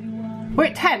 We're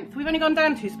at 10th. We've only gone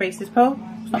down 2 spaces, Paul.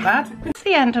 It's not bad. It's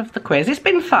the end of the quiz. It's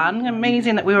been fun.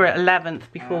 Amazing that we were at 11th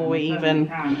before we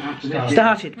even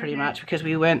started, pretty much, because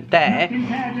we weren't there.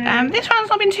 This round's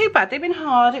not been too bad. They've been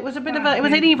hard. It was a bit of it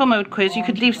was an evil mode quiz. You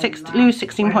could lose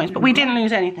 16 points, but we didn't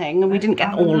lose anything, and we didn't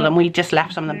get all of them. We just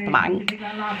left some of them blank.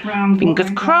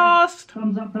 Fingers crossed.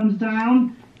 Thumbs up, thumbs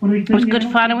down. It was good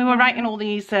fun, and we were writing all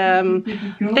these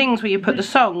things where you put the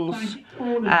songs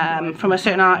from a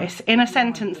certain artist in a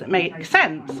sentence that makes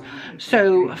sense.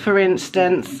 So, for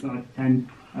instance,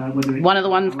 one of the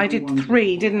ones, I did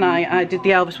 3, didn't I? I did the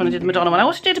Elvis one, I did the Madonna one. I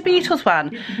also did a Beatles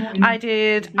one.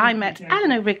 I met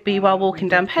Eleanor Rigby while walking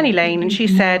down Penny Lane, and she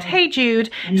said, "Hey Jude,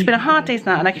 it's been a hard day's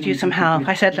night and I could use some help."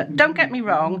 I said, "Look, don't get me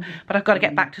wrong, but I've got to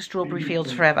get back to Strawberry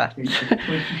Fields Forever."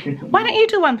 Why don't you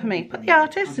do one for me? Put the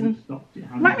artist and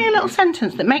write me a little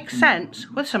sentence that makes sense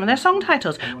with some of their song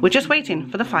titles. We're just waiting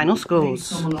for the final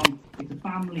scores.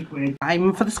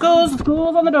 Time for the scores. The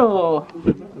scores on the door.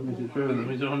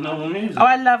 Oh,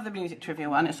 I love the music trivia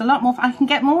one. It's a lot more. I can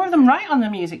get more of them right on the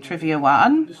music trivia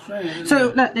one.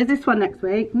 So look, there's this one next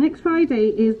week. Next Friday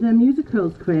is the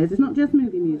musicals quiz. It's not just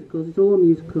movie musicals. It's all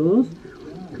musicals.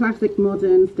 Classic,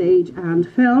 modern, stage and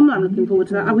film. I'm looking forward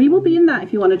to that. And we will be in that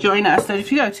if you want to join us. So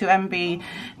if you go to MB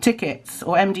Tickets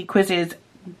or MD Quizzes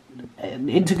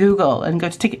into Google and go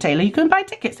to Ticket Tailor, you can buy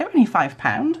tickets. They're only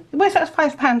 £5. It works out as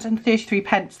 £5 and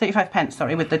 35 pence,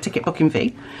 sorry, with the ticket booking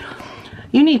fee.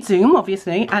 You need Zoom,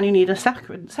 obviously, and you need a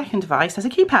second device as a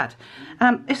keypad.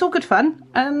 It's all good fun,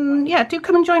 and yeah, do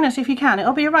come and join us if you can.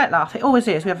 It'll be a right laugh. It always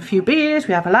is. We have a few beers,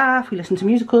 we have a laugh, we listen to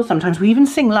musicals. Sometimes we even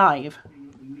sing live.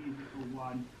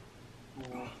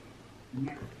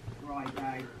 Next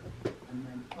Friday, and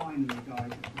then finally,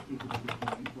 guys,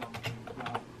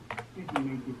 few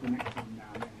metres the next one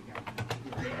down. There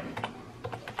we go.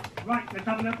 Right, let's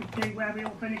have a look and see where we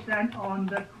all finish then on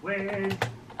the quiz.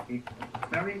 It's a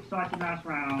very exciting last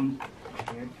round.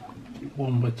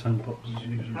 One with 10 pops as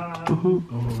usual.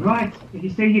 Right, if you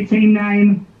see your team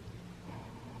name,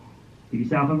 give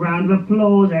yourself a round of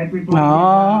applause, everybody.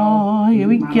 Oh, here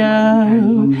we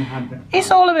go. It's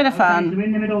all a bit of fun. Okay, so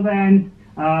in the middle then,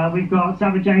 we've got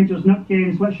Savage Angels,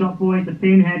 Nutkin, Sweatshop Boys, The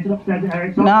Pinheads, Upstairs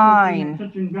Eric,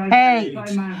 9, 8,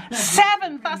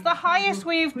 7th. That's the highest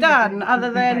we've done,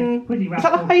 other than. Is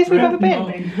that the highest we've ever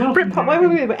been? Britpop, where were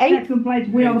we? 8th?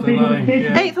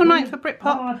 8th or 9th for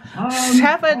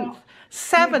Britpop.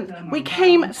 7th. We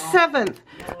came 7th.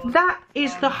 That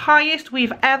is the highest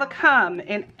we've ever come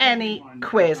in any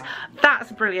quiz.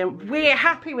 That's brilliant. We're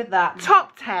happy with that.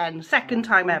 Top 10. Second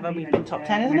time ever we've been top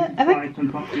 10, isn't it? I think.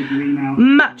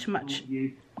 Much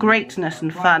greatness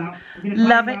and fun.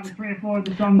 Love it.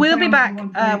 We'll be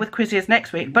back with quizzes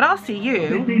next week, but I'll see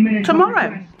you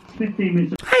tomorrow.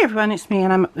 Hi everyone, it's me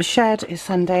and I'm at the shed. It's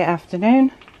Sunday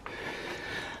afternoon.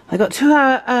 I got 2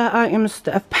 items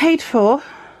that I've paid for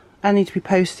and need to be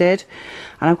posted,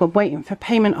 and I've got waiting for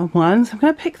payment on one, so I'm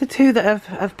going to pick the 2 that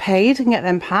I've paid and get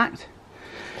them packed.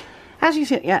 As you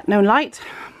see, yeah, no light.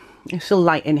 It's still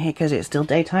light in here because it's still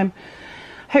daytime.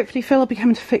 Hopefully Phil will be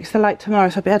coming to fix the light tomorrow,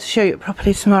 so I'll be able to show you it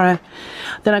properly tomorrow.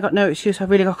 Then I got no excuse. I've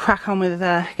really got to crack on with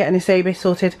getting this eBay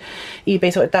sorted.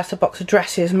 That's a box of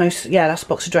dresses. That's a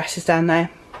box of dresses down there.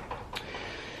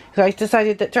 So I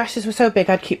decided that dresses were so big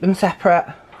I'd keep them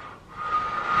separate,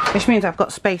 which means I've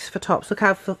got space for tops. Look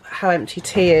how empty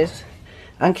T is.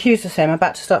 And Q's the same. I'm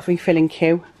about to start refilling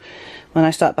Q when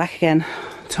I start back again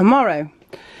tomorrow.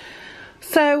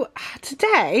 So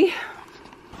today,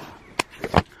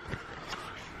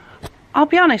 I'll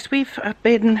be honest, I've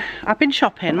been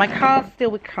shopping. My car's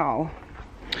still with Carl.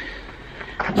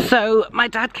 So my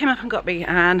dad came up and got me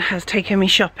and has taken me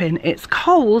shopping. It's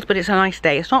cold, but it's a nice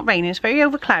day. It's not raining. It's very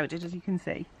overclouded, as you can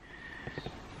see.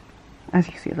 As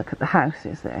you see, look at the house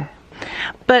is there.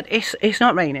 But it's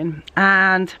not raining,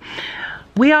 and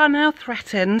we are now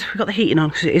threatened, we've got the heating on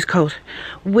because it is cold,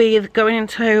 with going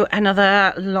into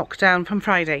another lockdown from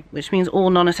Friday, which means all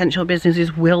non-essential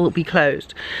businesses will be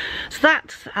closed. So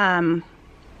that's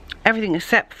everything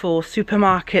except for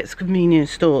supermarkets,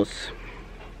 convenience stores,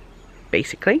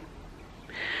 basically.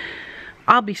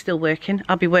 I'll be still working.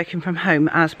 I'll be working from home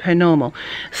as per normal.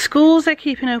 Schools are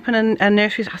keeping open, and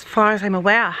nurseries, as far as I'm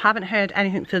aware. I haven't heard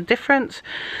anything to the difference.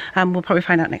 We'll probably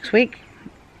find out next week.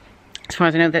 As far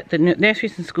as I know, that the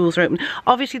nurseries and schools are open.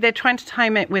 Obviously, they're trying to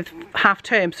time it with half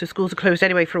term, so schools are closed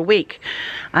anyway for a week.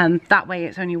 And that way,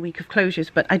 it's only a week of closures.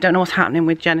 But I don't know what's happening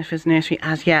with Jennifer's nursery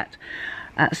as yet.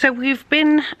 So we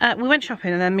went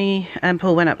shopping, and then me and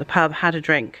Paul went up the pub, had a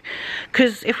drink,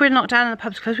 because if we're not down in the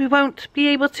pubs closed, we won't be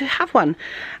able to have one.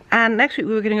 And next week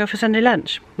we were going to go for Sunday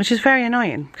lunch, which is very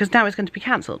annoying because now it's going to be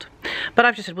cancelled. But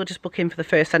I've just said we'll just book in for the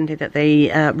first Sunday that they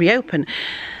reopen.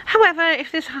 However,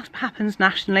 if this happens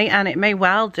nationally, and it may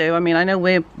well do, I mean, I know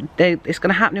it's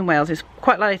going to happen in Wales, it's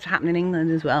quite likely to happen in England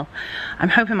as well. I'm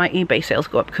hoping my eBay sales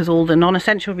go up because all the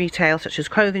non-essential retail, such as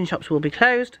clothing shops, will be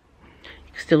closed.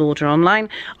 Still order online.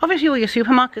 Obviously all your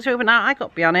supermarkets are open now. I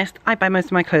got to be honest, I buy most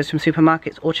of my clothes from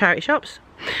supermarkets or charity shops.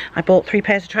 I bought 3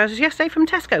 pairs of trousers yesterday from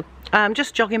Tesco.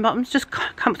 Just jogging bottoms, just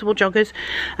comfortable joggers,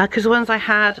 because the ones I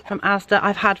had from Asda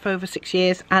I've had for over 6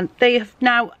 years, and they have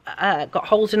now got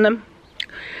holes in them.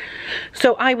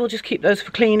 So I will just keep those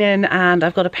for cleaning, and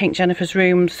I've got to paint Jennifer's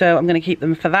room, so I'm going to keep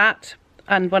them for that.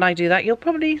 And when I do that, you'll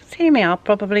probably see me. I'll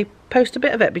probably post a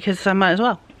bit of it because I might as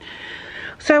well.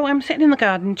 So I'm sitting in the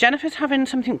garden. Jennifer's having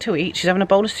something to eat. She's having a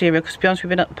bowl of cereal because, to be honest, we've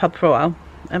been at the pub for a while.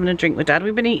 Having a drink with Dad.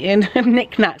 We've been eating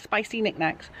knickknacks, spicy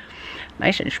knickknacks.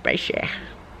 Nice and spicy. I'm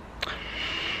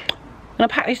going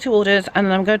to pack these 2 orders, and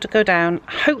then I'm going to go down.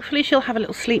 Hopefully she'll have a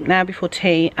little sleep now before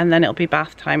tea, and then it'll be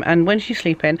bath time. And when she's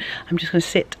sleeping, I'm just going to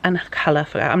sit and colour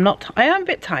for her. I am a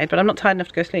bit tired, but I'm not tired enough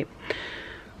to go to sleep.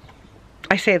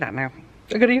 I say that now.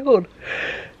 I'm going to yawn.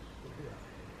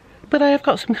 But I have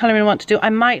got some colouring I want to do. I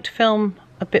might film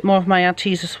a bit more of my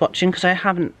Arteza swatching because I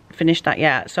haven't finished that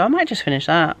yet. So I might just finish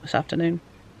that this afternoon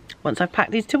once I've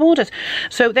packed these 2 orders.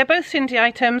 So they're both Cindy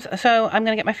items. So I'm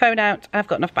going to get my phone out. I've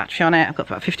got enough battery on it. I've got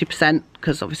about 50%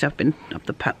 because obviously I've been up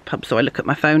the pub. So I look at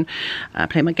my phone,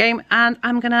 play my game, and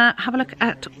I'm going to have a look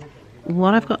at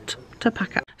what I've got to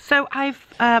pack up. So I've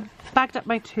bagged up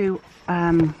my 2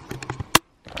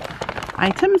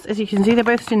 items. As you can see, they're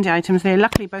both Cindy items. They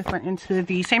luckily both went into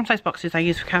the same size boxes I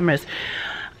use for cameras,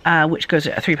 which goes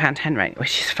at a £3.10 rate,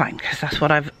 which is fine because that's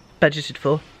what I've budgeted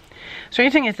for.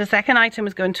 Strange thing is, the second item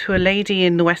was going to a lady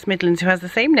in the West Midlands who has the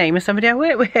same name as somebody I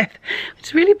work with, which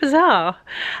is really bizarre.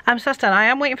 So that's done. I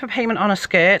am waiting for payment on a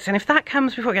skirt, and if that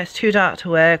comes before it gets too dark to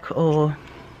work, or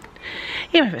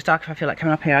even if it's dark, if I feel like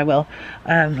coming up here, I will.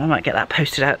 I might get that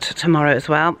posted out tomorrow as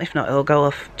well. If not, it'll go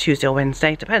off Tuesday or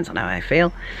Wednesday. Depends on how I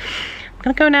feel. I'm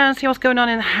going to go now and see what's going on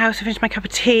in the house and finish my cup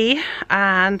of tea.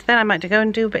 And then I might go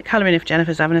and do a bit of colouring if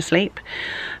Jennifer's having a sleep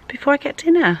before I get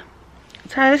dinner.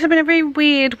 So this has been a very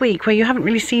weird week where you haven't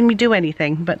really seen me do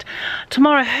anything. But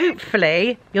tomorrow,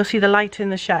 hopefully, you'll see the light in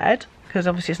the shed, because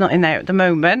obviously it's not in there at the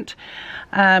moment.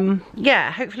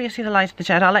 Yeah, hopefully you'll see the light in the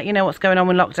shed. I'll let you know what's going on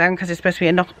with lockdown, because it's supposed to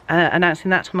be announcing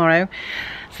that tomorrow.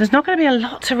 So there's not going to be a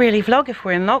lot to really vlog if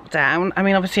we're in lockdown. I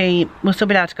mean, obviously we'll still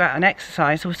be able to go out and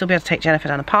exercise, so we'll still be able to take Jennifer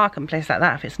down the park and places like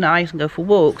that if it's nice, and go for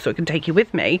walks, so I can take you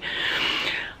with me.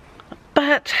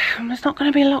 But there's not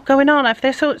going to be a lot going on. If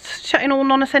they're shutting all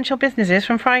non-essential businesses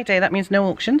from Friday, that means no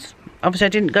auctions. Obviously I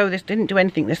didn't do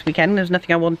anything this weekend. There was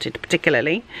nothing I wanted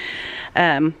particularly.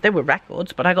 There were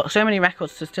records, but I got so many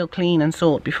records to still clean and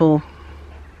sort before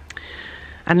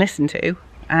and listen to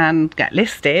and get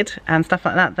listed and stuff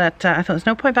like that, that I thought there's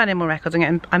no point buying any more records.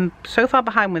 I'm so far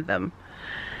behind with them.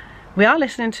 We are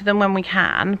listening to them when we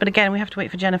can, but again we have to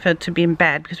wait for Jennifer to be in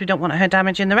bed because we don't want her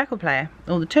damaging the record player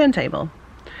or the turntable.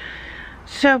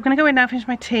 So I'm going to go in now, finish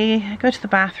my tea, go to the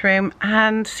bathroom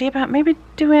and see about maybe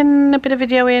doing a bit of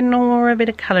videoing or a bit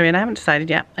of colouring. I haven't decided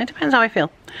yet. It depends how I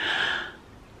feel.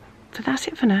 So that's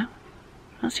it for now.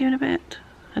 I'll see you in a bit.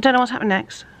 I don't know what's happening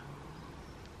next.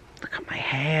 Look at my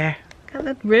hair. Look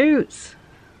at the roots.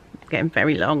 It's getting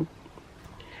very long.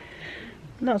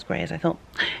 Not as grey as I thought.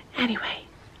 Anyway,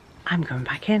 I'm going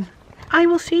back in. I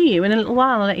will see you in a little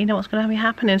while. I'll let you know what's going to be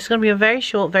happening. It's going to be a very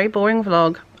short, very boring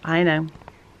vlog. I know.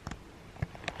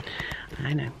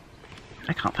 I know.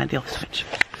 I can't find the off switch.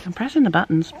 I'm pressing the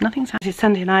buttons. Nothing's happening. It's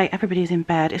Sunday night. Everybody's in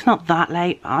bed. It's not that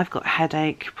late. I've got a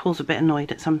headache. Paul's a bit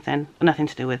annoyed at something. Nothing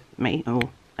to do with me or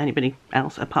anybody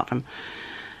else apart from...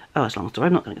 Oh, it's a long story.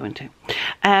 I'm not going to go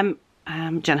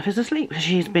into. Jennifer's asleep.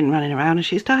 She's been running around and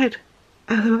she's tired.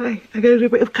 Anyway, I'm going to do a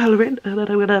bit of colouring and then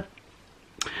I'm going to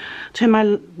turn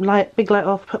my big light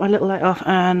off, put my little light off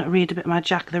and read a bit of my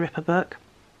Jack the Ripper book.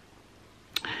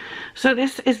 So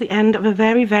this is the end of a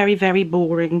very, very, very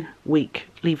boring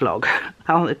weekly vlog.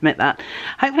 I'll admit that.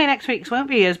 Hopefully next week's won't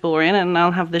be as boring and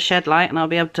I'll have the shed light and I'll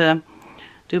be able to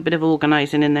do a bit of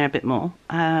organising in there a bit more.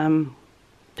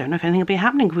 Don't know if anything will be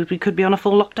happening. We could be on a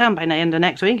full lockdown by the end of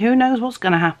next week. Who knows what's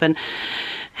going to happen.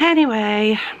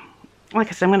 Anyway, like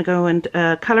I said, I'm going to go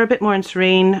and colour a bit more in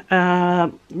Serene,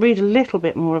 read a little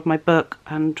bit more of my book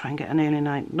and try and get an early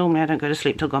night. Normally I don't go to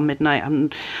sleep till gone midnight.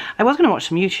 I was going to watch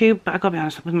some YouTube, but I've got to be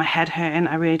honest, with my head hurting,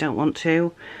 I really don't want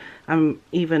to. I'm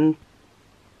even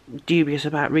dubious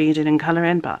about reading and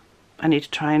colouring, but I need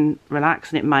to try and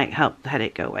relax and it might help the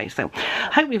headache go away. So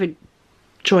I hope you've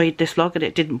enjoyed this vlog and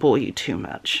it didn't bore you too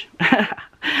much.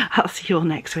 I'll see you all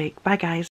next week. Bye guys.